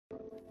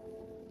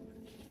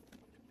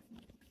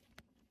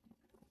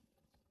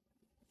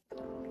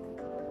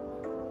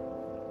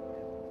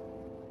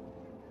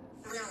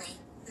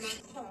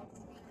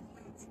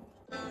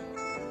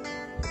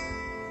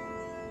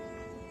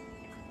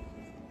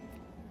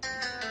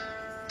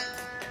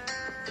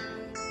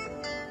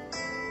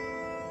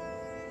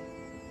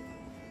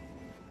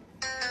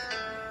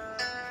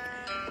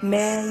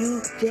Man,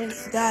 you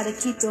just gotta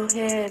keep your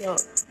head up.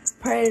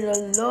 Pray to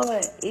the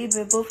Lord,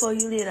 even before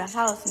you leave the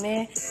house,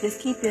 man.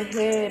 Just keep your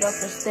head up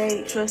and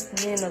stay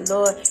trusting in the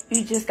Lord.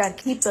 You just gotta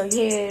keep your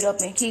head up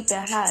and keep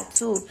it high,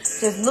 too.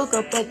 Just look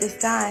up at the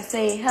sky and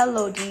say,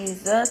 hello,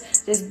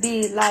 Jesus. Just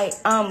be like,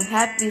 I'm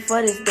happy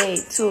for this day,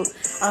 too.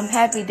 I'm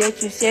happy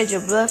that you shed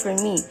your blood for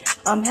me.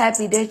 I'm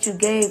happy that you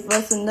gave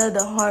us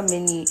another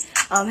harmony.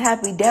 I'm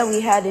happy that we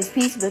had this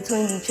peace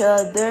between each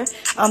other.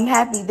 I'm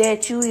happy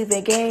that you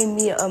even gave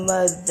me a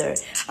mother.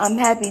 I'm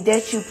happy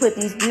that you put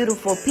these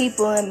beautiful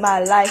people in my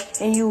life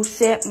and you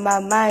set my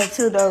mind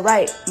to the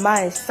right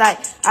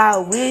mindset. I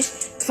wish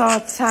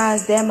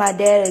sometimes that my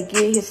dad would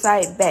get his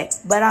sight back,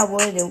 but I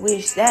wouldn't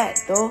wish that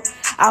though.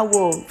 I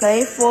will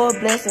pray for a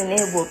blessing,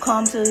 it will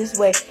come to his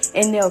way,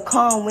 and they'll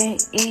come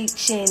with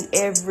each and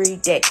every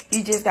day.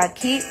 You just gotta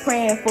keep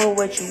praying for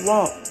what you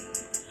want.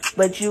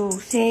 But you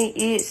see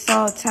it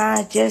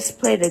sometimes, just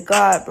pray to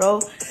God, bro.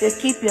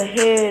 Just keep your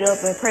head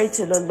up and pray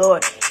to the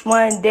Lord.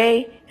 One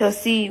day, he'll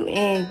see you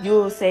and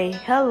you'll say,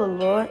 hello,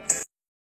 Lord.